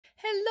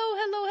Hello,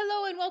 hello,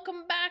 hello, and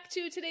welcome back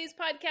to today's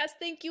podcast.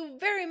 Thank you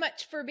very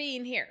much for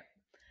being here.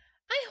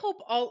 I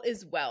hope all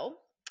is well.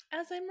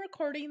 As I'm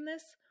recording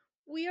this,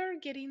 we are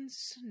getting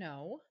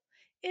snow.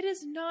 It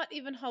is not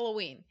even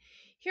Halloween.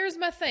 Here's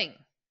my thing.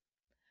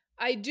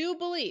 I do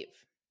believe,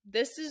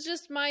 this is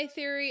just my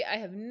theory, I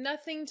have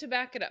nothing to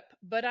back it up,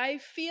 but I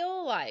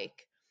feel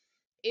like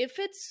if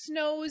it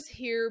snows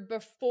here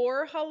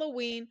before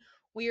Halloween,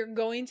 we are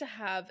going to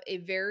have a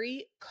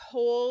very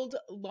cold,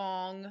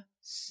 long,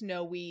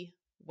 snowy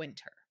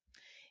winter.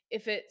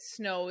 If it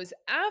snows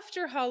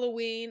after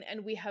Halloween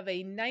and we have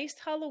a nice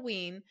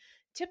Halloween,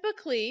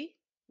 typically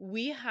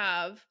we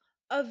have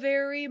a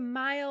very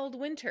mild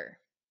winter.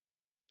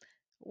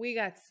 We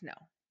got snow.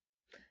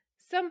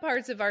 Some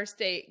parts of our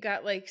state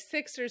got like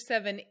 6 or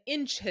 7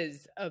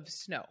 inches of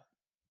snow.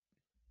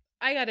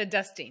 I got a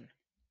dusting.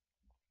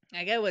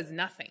 Like it was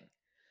nothing.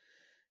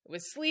 It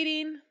was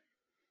sleeting.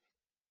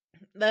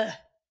 Ugh.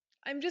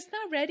 I'm just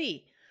not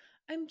ready.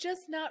 I'm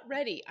just not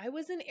ready. I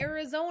was in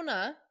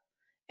Arizona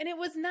and it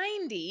was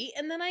 90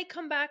 and then I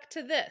come back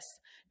to this.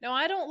 Now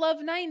I don't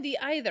love 90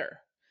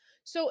 either.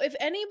 So if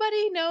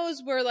anybody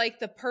knows where like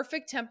the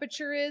perfect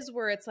temperature is,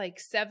 where it's like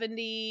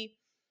 70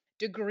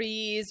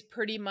 degrees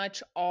pretty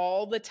much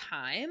all the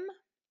time,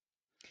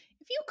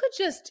 if you could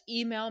just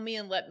email me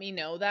and let me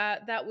know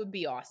that would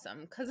be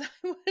awesome because I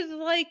would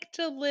like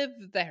to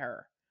live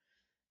there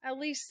at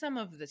least some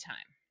of the time.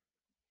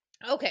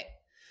 Okay,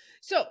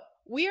 so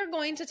we are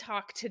going to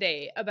talk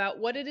today about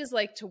what it is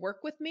like to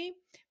work with me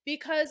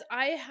because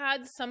I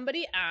had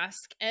somebody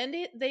ask and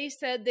they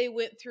said they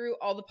went through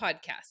all the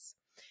podcasts.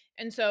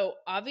 And so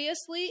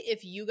obviously,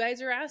 if you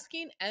guys are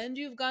asking and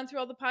you've gone through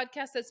all the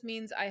podcasts, that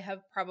means I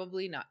have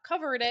probably not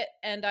covered it.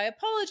 And I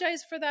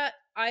apologize for that.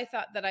 I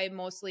thought that I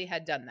mostly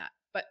had done that,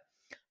 but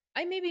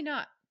I maybe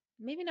not.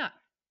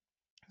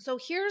 So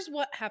here's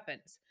what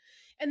happens.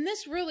 And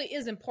this really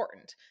is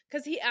important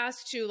because he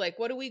asked you, like,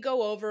 what do we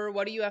go over?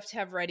 What do you have to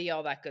have ready?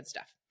 All that good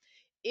stuff.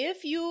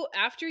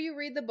 After you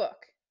read the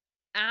book,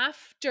 I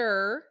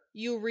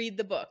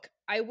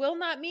will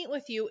not meet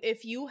with you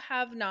if you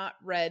have not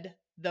read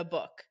the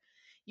book.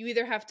 You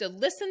either have to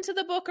listen to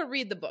the book or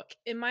read the book.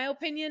 In my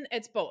opinion,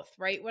 it's both,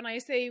 right? When I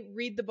say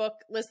read the book,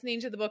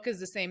 listening to the book is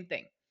the same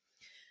thing.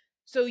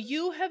 So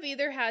you have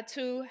either had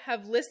to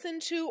have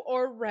listened to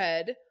or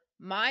read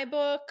my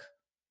book,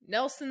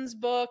 Nelson's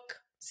book,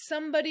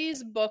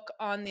 somebody's book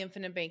on the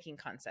infinite banking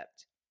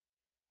concept.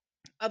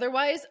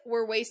 Otherwise,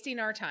 we're wasting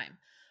our time.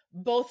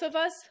 Both of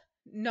us,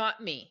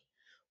 not me.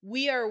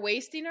 We are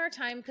wasting our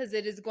time because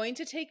it is going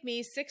to take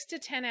me 6 to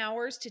 10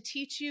 hours to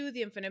teach you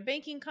the infinite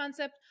banking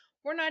concept.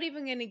 We're not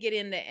even going to get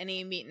into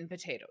any meat and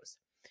potatoes.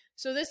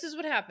 So this is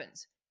what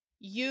happens.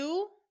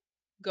 You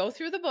go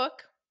through the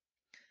book,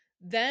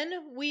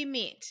 then we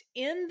meet.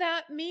 In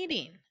that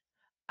meeting,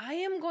 I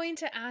am going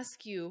to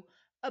ask you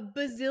a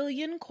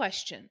bazillion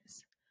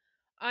questions.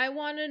 I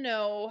want to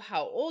know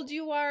how old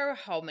you are,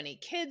 how many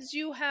kids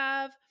you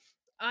have.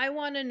 I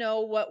want to know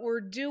what we're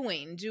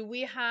doing. Do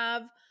we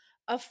have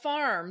a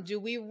farm? Do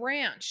we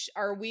ranch?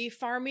 Are we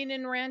farming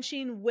and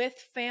ranching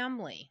with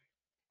family?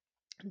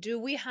 Do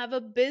we have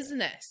a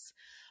business?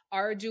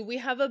 Or do we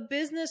have a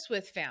business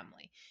with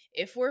family?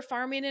 If we're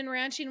farming and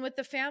ranching with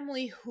the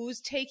family,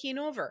 who's taking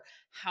over?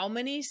 How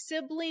many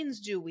siblings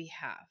do we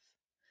have?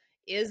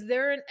 Is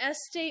there an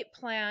estate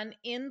plan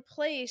in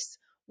place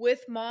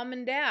with mom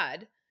and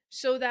dad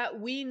so that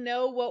we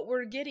know what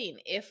we're getting?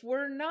 If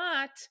we're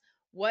not,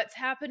 what's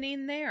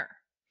happening there?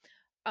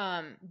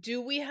 Do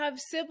we have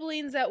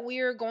siblings that we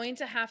are going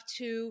to have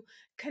to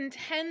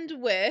contend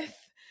with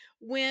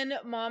when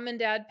mom and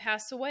dad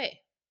pass away?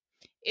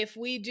 If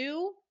we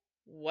do,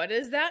 what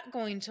is that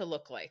going to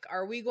look like?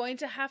 Are we going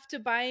to have to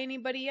buy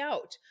anybody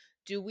out?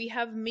 Do we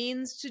have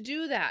means to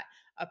do that?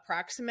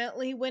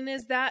 Approximately when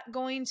is that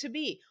going to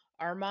be?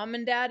 Are mom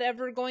and dad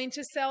ever going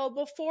to sell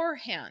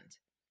beforehand?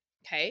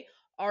 Okay.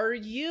 Are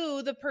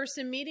you the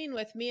person meeting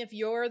with me? If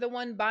you're the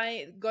one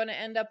going to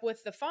end up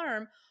with the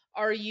farm,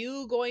 are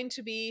you going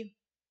to be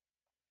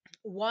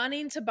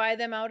wanting to buy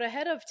them out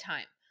ahead of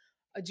time?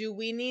 Do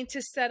we need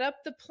to set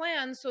up the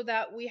plan so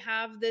that we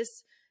have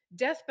this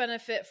death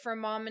benefit from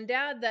mom and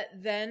dad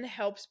that then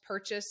helps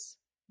purchase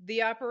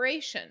the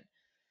operation?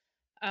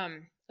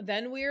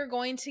 Then we are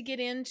going to get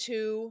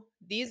into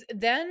these.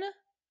 Then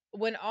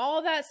when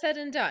all that's said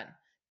and done,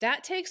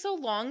 that takes a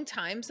long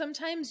time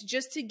sometimes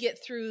just to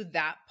get through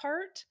that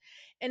part.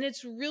 And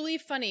it's really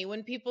funny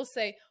when people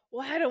say,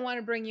 well, I don't want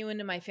to bring you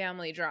into my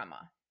family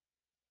drama.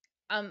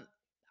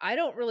 I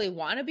don't really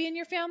want to be in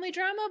your family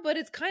drama, but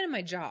it's kind of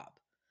my job.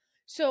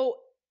 So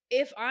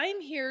if I'm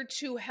here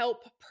to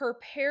help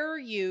prepare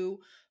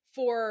you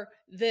for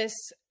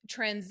this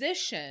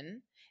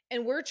transition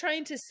and we're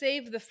trying to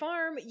save the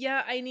farm,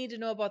 yeah, I need to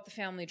know about the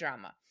family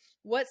drama.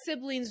 What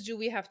siblings do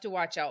we have to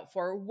watch out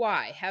for?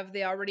 Why? Have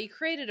they already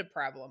created a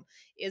problem?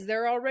 Is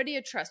there already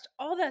a trust?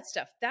 All that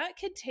stuff. That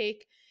could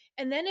take.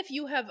 And then if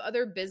you have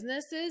other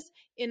businesses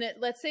in it,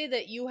 let's say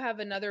that you have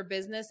another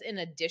business in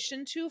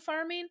addition to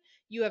farming,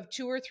 you have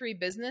 2 or 3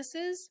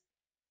 businesses.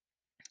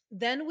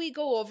 Then we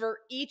go over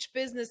each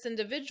business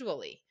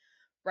individually,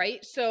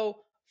 right? So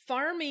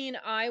farming,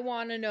 I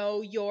want to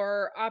know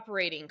your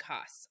operating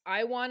costs.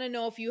 I want to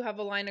know if you have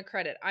a line of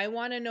credit. I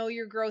want to know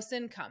your gross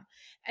income.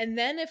 And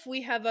then if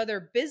we have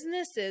other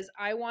businesses,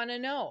 I want to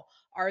know,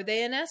 are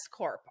they an S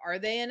Corp? Are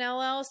they an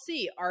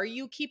LLC? Are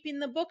you keeping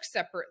the book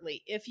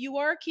separately? If you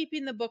are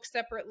keeping the book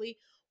separately,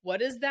 what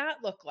does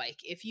that look like?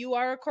 If you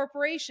are a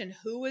corporation,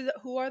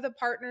 who are the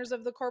partners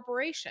of the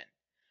corporation?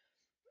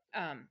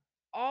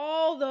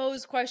 All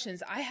those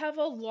questions. I have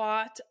a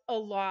lot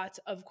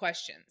of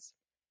questions,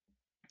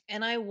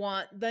 and I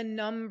want the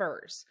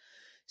numbers.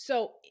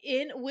 So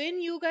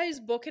when you guys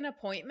book an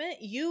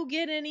appointment, you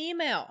get an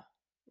email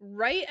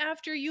right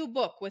after you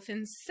book.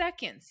 Within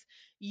seconds,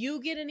 you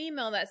get an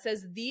email that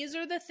says, these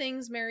are the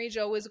things Mary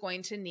Jo is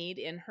going to need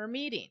in her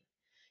meeting.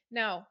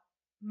 Now,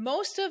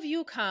 most of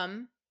you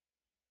come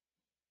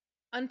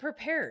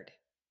unprepared.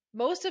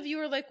 Most of you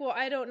are like, well,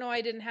 I don't know, I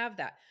didn't have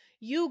that.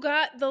 You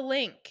got the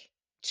link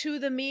to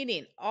the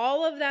meeting.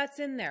 All of that's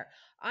in there.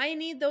 I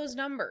need those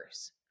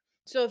numbers.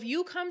 So if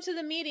you come to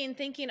the meeting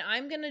thinking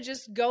I'm going to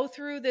just go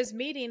through this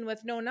meeting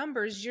with no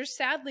numbers, you're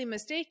sadly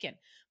mistaken.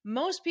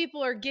 Most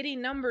people are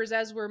getting numbers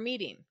as we're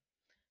meeting.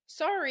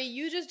 Sorry,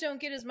 you just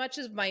don't get as much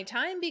of my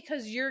time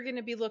because you're going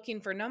to be looking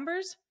for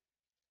numbers.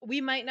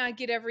 We might not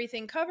get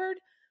everything covered,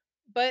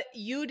 but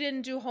you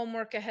didn't do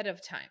homework ahead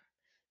of time.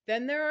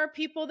 Then there are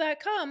people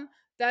that come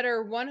that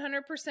are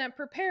 100%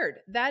 prepared.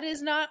 That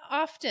is not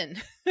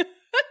often.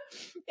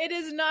 It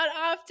is not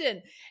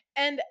often.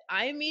 And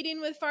I'm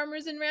meeting with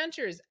farmers and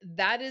ranchers.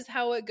 That is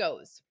how it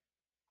goes.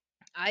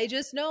 I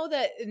just know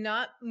that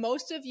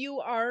most of you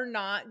are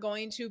not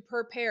going to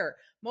prepare.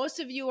 Most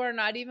of you are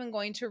not even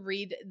going to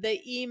read the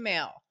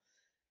email.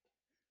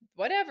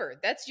 Whatever.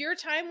 That's your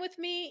time with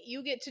me.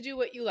 You get to do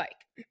what you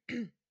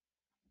like.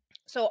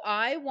 So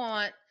I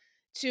want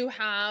to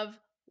have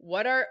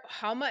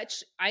how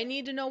much, I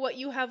need to know what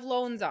you have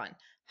loans on.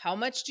 How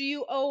much do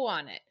you owe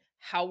on it?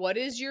 What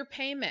is your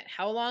payment?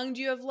 How long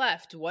do you have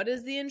left? What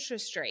is the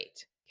interest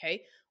rate?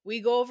 Okay. We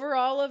go over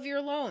all of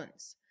your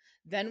loans.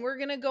 Then we're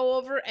going to go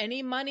over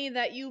any money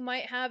that you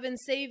might have in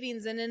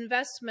savings and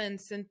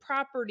investments and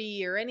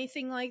property or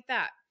anything like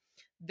that.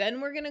 Then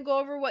we're going to go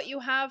over what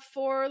you have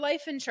for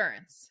life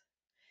insurance.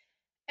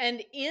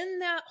 And in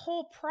that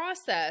whole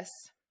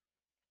process,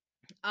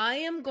 I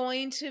am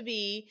going to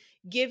be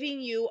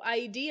giving you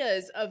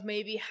ideas of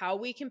maybe how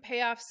we can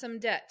pay off some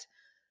debt,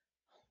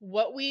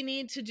 what we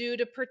need to do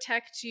to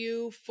protect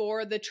you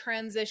for the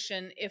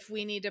transition if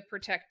we need to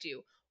protect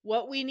you,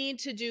 what we need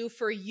to do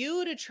for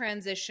you to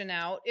transition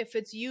out if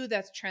it's you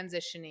that's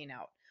transitioning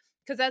out.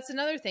 Because that's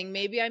another thing.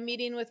 Maybe I'm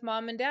meeting with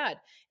mom and dad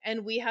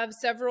and we have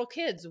several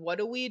kids. What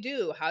do we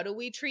do? How do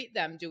we treat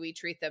them? Do we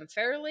treat them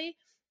fairly?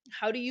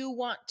 How do you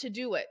want to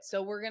do it?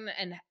 So we're going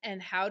to,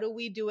 and how do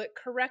we do it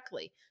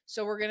correctly?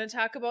 So we're going to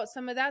talk about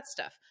some of that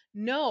stuff.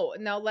 No,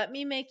 now let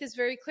me make this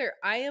very clear.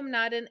 I am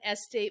not an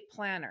estate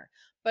planner,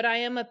 but I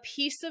am a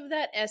piece of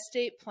that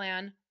estate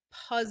plan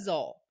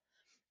puzzle.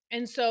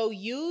 And so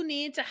you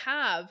need to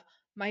have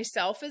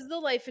myself as the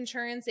life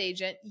insurance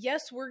agent.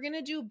 Yes, we're going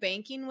to do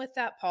banking with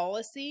that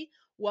policy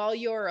while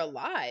you're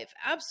alive.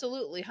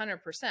 Absolutely, 100%.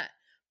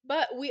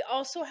 But we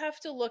also have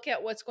to look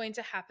at what's going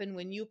to happen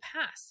when you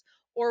pass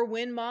or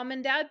when mom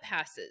and dad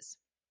passes.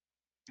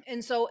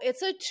 And so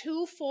it's a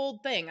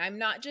twofold thing. I'm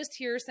not just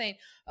here saying,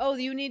 oh,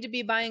 you need to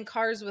be buying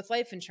cars with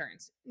life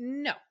insurance.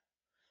 No.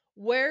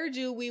 Where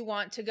do we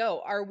want to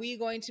go? Are we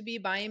going to be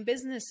buying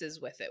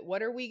businesses with it?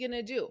 What are we going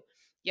to do?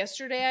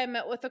 Yesterday, I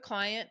met with a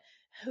client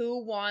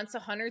who wants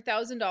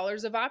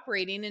 $100,000 of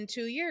operating in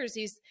 2 years.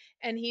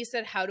 He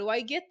said, how do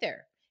I get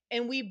there?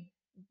 And we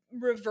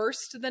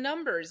reversed the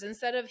numbers.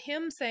 Instead of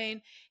him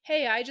saying,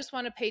 hey, I just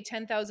want to pay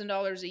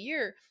 $10,000 a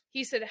year,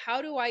 he said,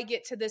 how do I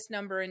get to this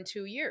number in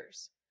 2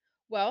 years?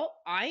 Well,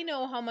 I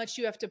know how much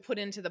you have to put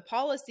into the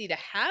policy to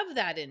have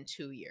that in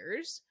 2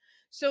 years.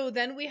 So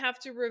then we have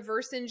to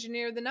reverse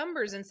engineer the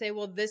numbers and say,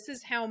 well, this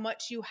is how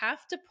much you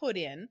have to put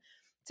in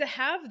to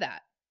have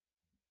that.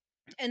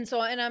 And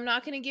I'm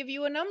not going to give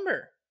you a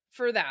number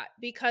for that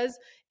because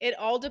it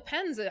all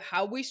depends on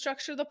how we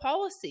structure the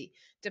policy.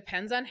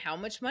 Depends on how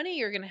much money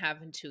you're going to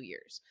have in 2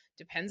 years.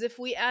 Depends if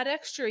we add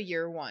extra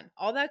year one,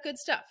 all that good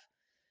stuff.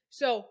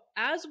 So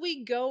as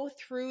we go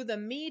through the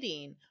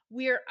meeting,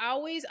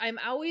 I'm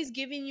always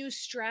giving you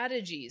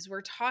strategies.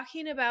 We're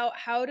talking about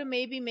how to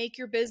maybe make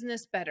your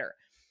business better.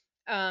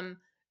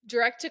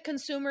 Direct to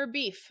consumer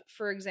beef,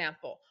 for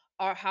example.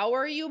 How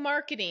are you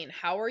marketing?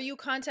 How are you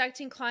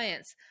contacting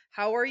clients?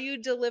 How are you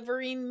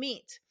delivering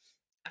meat?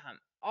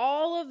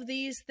 All of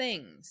these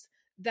things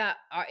that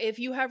if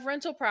you have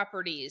rental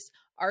properties,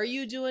 are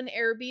you doing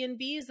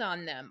Airbnbs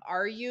on them?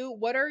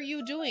 What are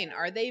you doing?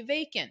 Are they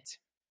vacant?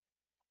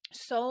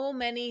 So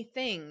many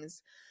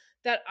things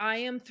that I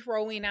am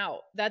throwing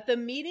out that the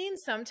meeting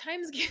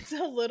sometimes gets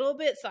a little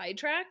bit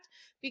sidetracked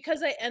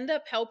because I end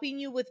up helping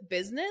you with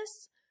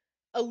business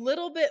a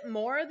little bit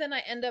more than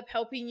I end up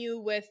helping you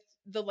with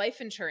the life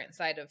insurance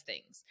side of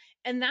things.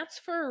 And that's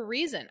for a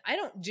reason. I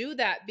don't do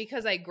that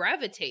because I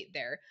gravitate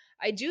there.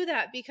 I do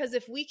that because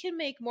if we can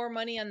make more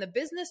money on the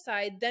business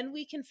side, then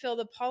we can fill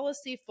the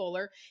policy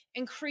fuller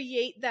and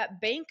create that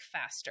bank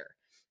faster.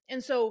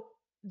 And so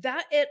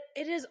that it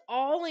is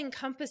all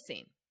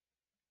encompassing.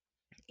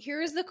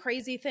 Here's the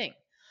crazy thing.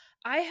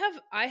 I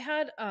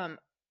had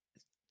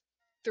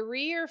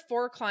 3 or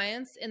 4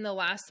 clients in the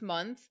last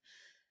month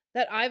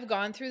that I've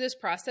gone through this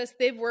process.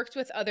 They've worked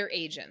with other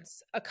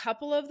agents. A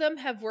couple of them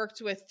have worked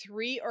with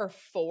 3 or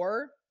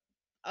 4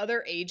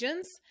 other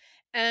agents,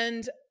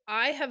 and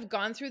I have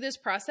gone through this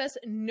process.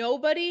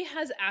 Nobody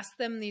has asked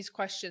them these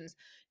questions.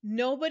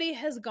 Nobody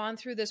has gone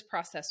through this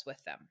process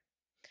with them.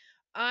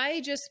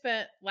 I just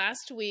spent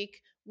last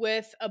week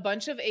with a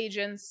bunch of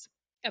agents,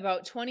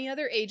 about 20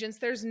 other agents.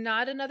 There's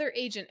not another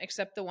agent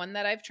except the one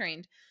that I've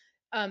trained.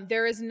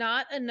 There is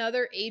not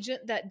another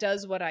agent that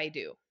does what I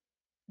do.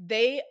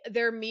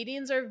 Their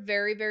meetings are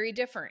very, very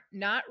different.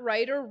 Not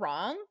right or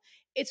wrong.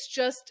 It's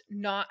just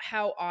not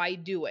how I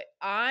do it.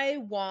 I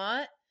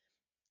want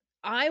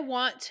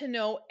to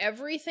know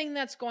everything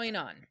that's going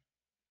on.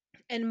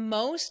 And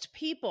most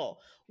people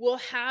will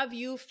have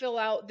you fill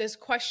out this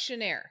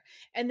questionnaire,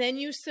 and then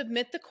you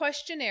submit the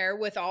questionnaire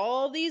with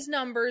all these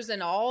numbers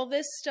and all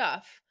this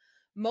stuff.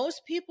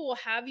 Most people will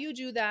have you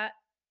do that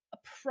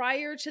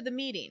prior to the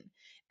meeting.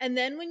 And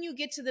then when you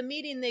get to the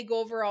meeting, they go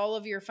over all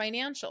of your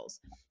financials.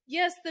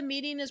 Yes, the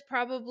meeting is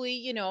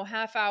probably,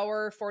 half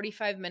hour,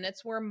 45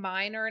 minutes, where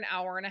mine are an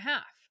hour and a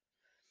half.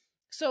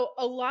 So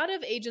a lot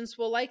of agents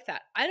will like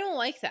that. I don't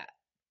like that.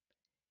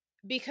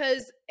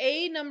 Because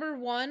number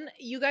one,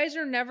 you guys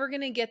are never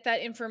going to get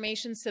that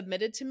information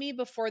submitted to me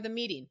before the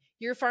meeting.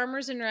 You're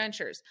farmers and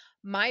ranchers.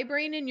 My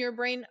brain and your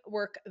brain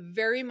work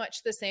very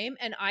much the same,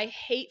 and I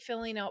hate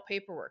filling out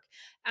paperwork.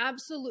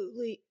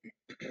 Absolutely,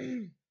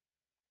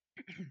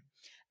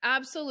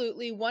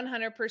 absolutely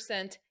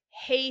 100%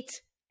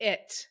 hate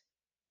it.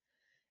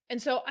 And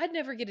so I'd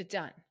never get it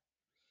done.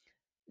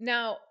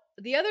 Now,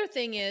 the other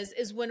thing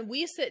is when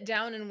we sit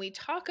down and we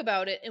talk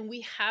about it and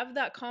we have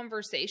that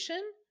conversation,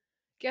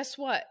 guess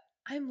what?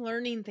 I'm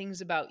learning things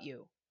about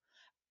you.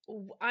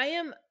 I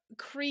am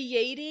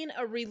creating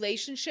a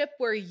relationship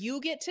where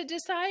you get to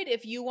decide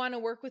if you want to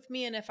work with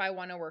me and if I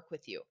want to work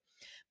with you.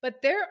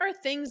 But there are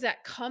things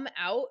that come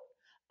out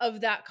of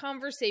that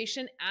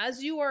conversation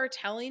as you are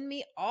telling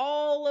me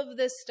all of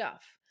this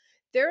stuff.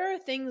 There are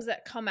things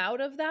that come out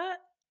of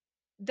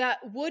that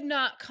would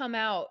not come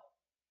out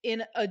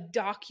in a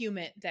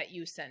document that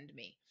you send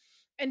me.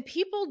 And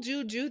people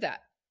do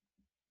that.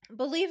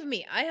 Believe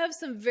me, I have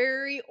some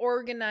very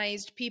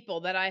organized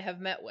people that I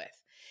have met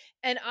with,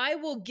 and I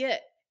will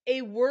get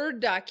a Word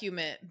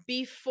document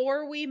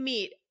before we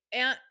meet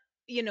and,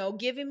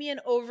 giving me an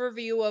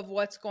overview of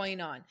what's going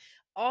on.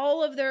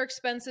 All of their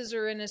expenses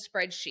are in a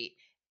spreadsheet.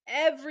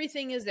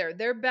 Everything is there.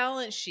 Their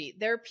balance sheet,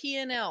 their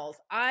P&Ls.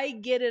 I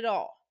get it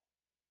all.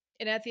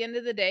 And at the end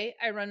of the day,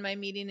 I run my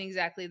meeting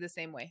exactly the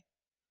same way.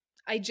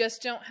 I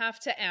just don't have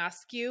to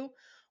ask you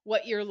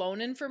what your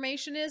loan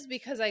information is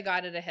because I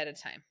got it ahead of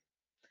time.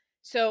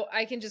 So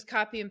I can just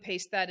copy and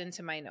paste that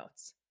into my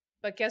notes.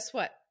 But guess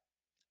what?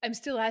 I'm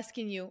still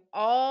asking you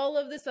all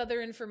of this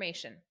other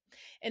information.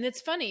 And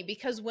it's funny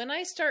because when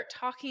I start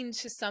talking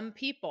to some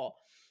people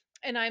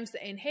and I'm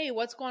saying, hey,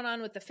 what's going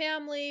on with the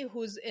family?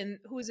 Who's in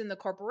the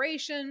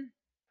corporation?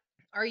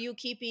 Are you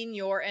keeping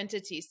your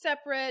entity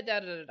separate?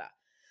 Da, da, da, da.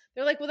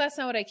 They're like, well, that's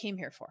not what I came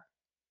here for.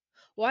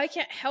 Well, I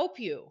can't help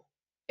you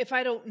if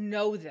I don't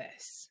know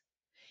this.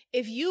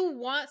 If you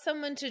want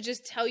someone to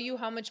just tell you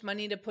how much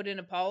money to put in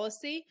a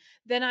policy,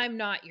 then I'm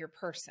not your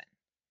person.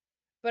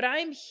 But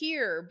I'm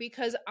here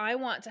because I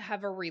want to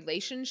have a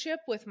relationship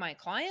with my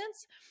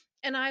clients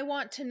and I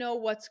want to know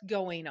what's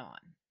going on.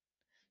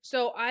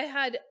 So I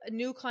had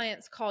new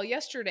clients call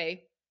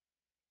yesterday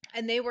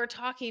and they were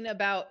talking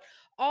about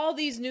all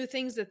these new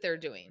things that they're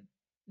doing.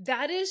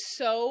 That is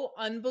so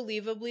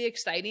unbelievably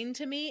exciting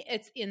to me.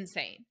 It's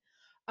insane.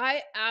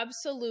 I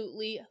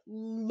absolutely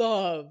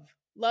love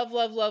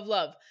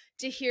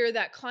to hear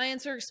that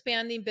clients are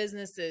expanding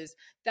businesses,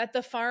 that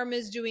the farm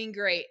is doing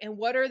great, and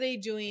what are they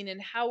doing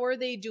and how are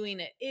they doing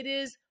it? It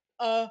is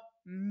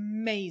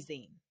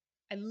amazing.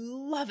 I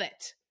love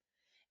it.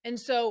 And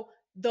so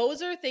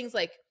those are things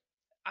like,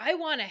 I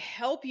want to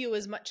help you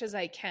as much as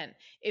I can.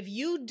 If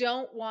you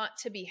don't want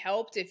to be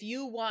helped, if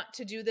you want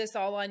to do this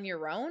all on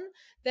your own,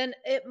 then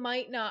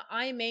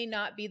I may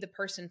not be the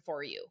person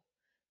for you.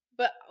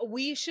 But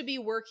we should be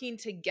working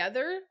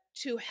together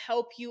to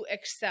help you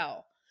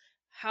excel.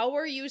 How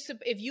are you,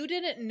 if you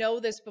didn't know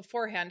this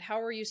beforehand,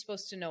 how are you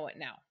supposed to know it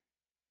now?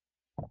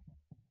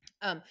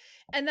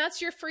 And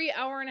that's your free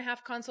 1.5-hour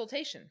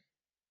consultation.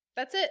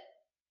 That's it.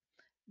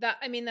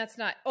 That's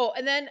not,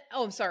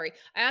 I'm sorry.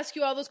 I ask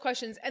you all those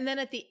questions. And then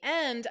at the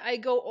end, I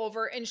go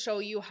over and show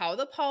you how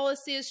the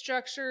policy is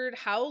structured,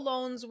 how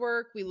loans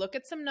work. We look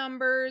at some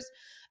numbers.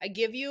 I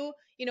give you,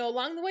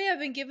 along the way, I've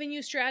been giving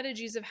you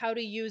strategies of how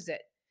to use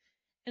it.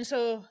 And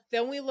so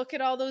then we look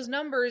at all those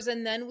numbers,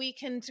 and then we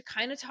can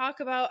kind of talk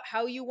about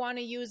how you want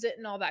to use it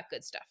and all that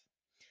good stuff.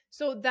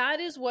 So that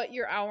is what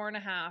your hour and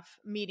a half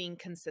meeting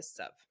consists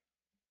of.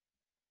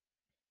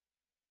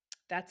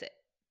 That's it.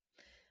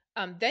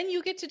 Then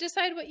you get to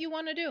decide what you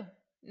want to do.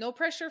 No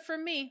pressure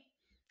from me.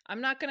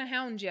 I'm not going to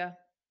hound you.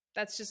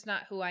 That's just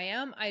not who I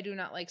am. I do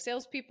not like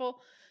salespeople.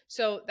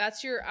 So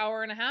that's your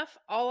hour and a half.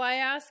 All I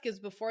ask is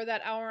before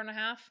that hour and a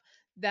half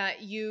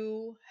that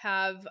you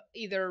have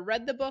either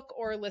read the book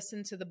or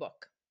listened to the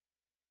book.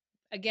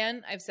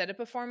 Again, I've said it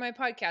before in my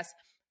podcast,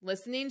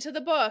 listening to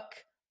the book,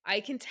 I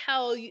can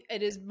tell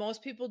it is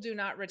most people do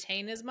not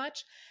retain as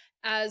much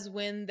as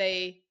when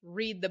they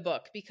read the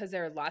book, because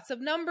there are lots of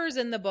numbers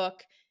in the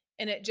book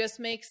and it just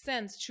makes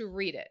sense to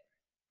read it.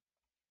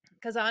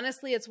 Because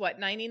honestly, it's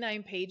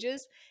 99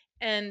 pages.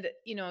 And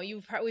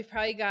we've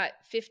probably got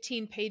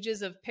 15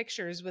 pages of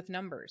pictures with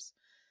numbers.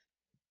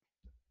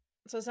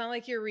 So it's not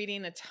like you're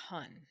reading a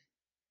ton.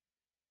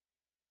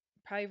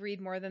 Probably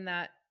read more than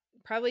that.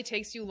 Probably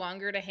takes you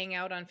longer to hang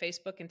out on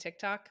Facebook and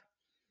TikTok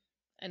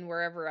and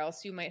wherever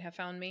else you might have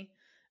found me.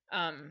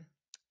 And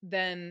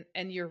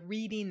you're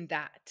reading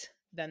that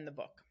than the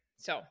book.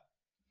 So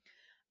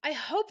I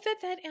hope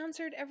that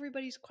answered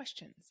everybody's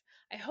questions.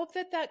 I hope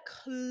that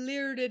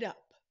cleared it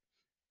up.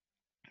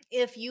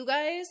 If you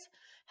guys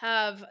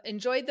have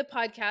enjoyed the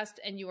podcast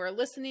and you are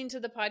listening to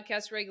the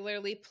podcast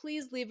regularly,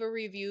 please leave a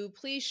review.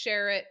 Please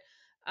share it.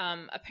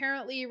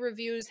 Apparently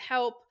reviews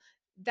help.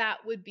 That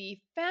would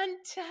be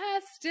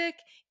fantastic.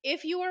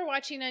 If you are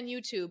watching on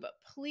YouTube,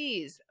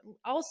 please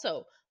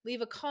also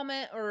leave a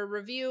comment or a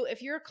review.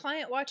 If you're a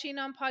client watching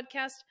on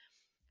podcast,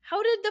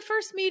 how did the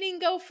first meeting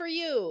go for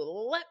you?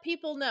 Let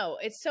people know.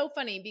 It's so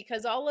funny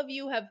because all of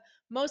you have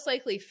most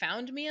likely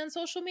found me on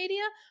social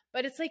media,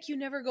 but it's like you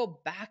never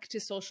go back to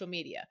social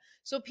media.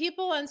 So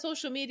people on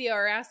social media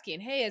are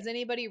asking, hey, has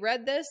anybody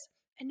read this?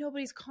 And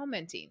nobody's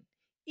commenting.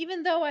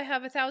 Even though I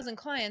have 1,000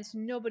 clients,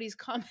 nobody's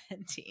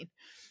commenting.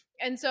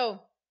 And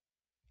so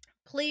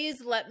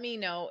please let me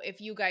know if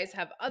you guys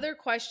have other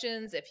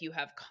questions, if you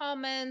have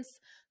comments,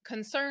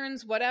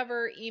 concerns,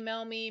 whatever.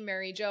 Email me,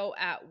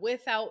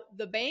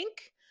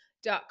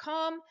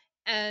 maryjo@withoutthebank.com,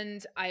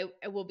 and I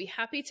will be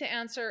happy to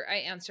answer. I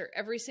answer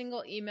every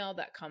single email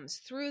that comes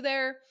through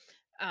there.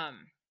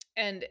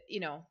 And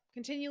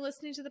continue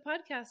listening to the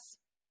podcast.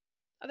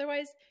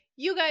 Otherwise,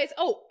 you guys,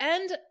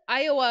 and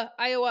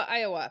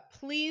Iowa,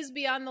 please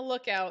be on the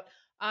lookout.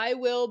 I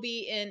will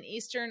be in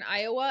Eastern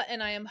Iowa,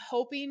 and I am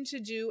hoping to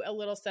do a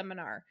little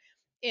seminar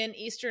in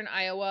Eastern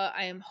Iowa.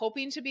 I am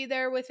hoping to be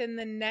there within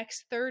the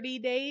next 30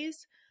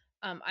 days.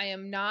 I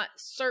am not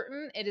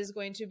certain. It is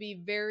going to be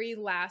very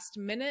last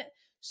minute.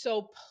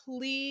 So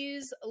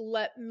please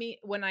let me,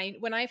 when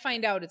I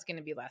find out, it's going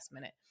to be last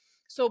minute.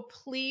 So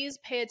please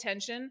pay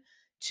attention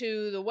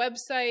to the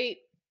website,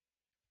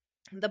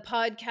 the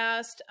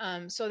podcast,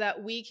 so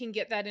that we can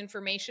get that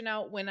information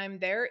out when I'm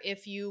there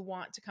if you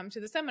want to come to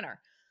the seminar.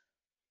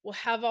 We'll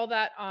have all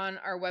that on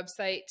our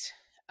website,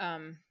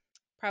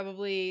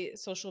 probably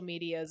social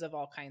medias of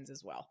all kinds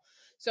as well.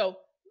 So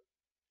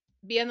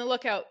be on the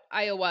lookout,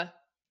 Iowa.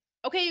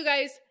 Okay, you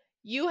guys,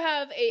 you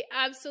have a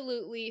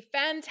absolutely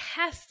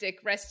fantastic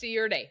rest of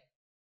your day.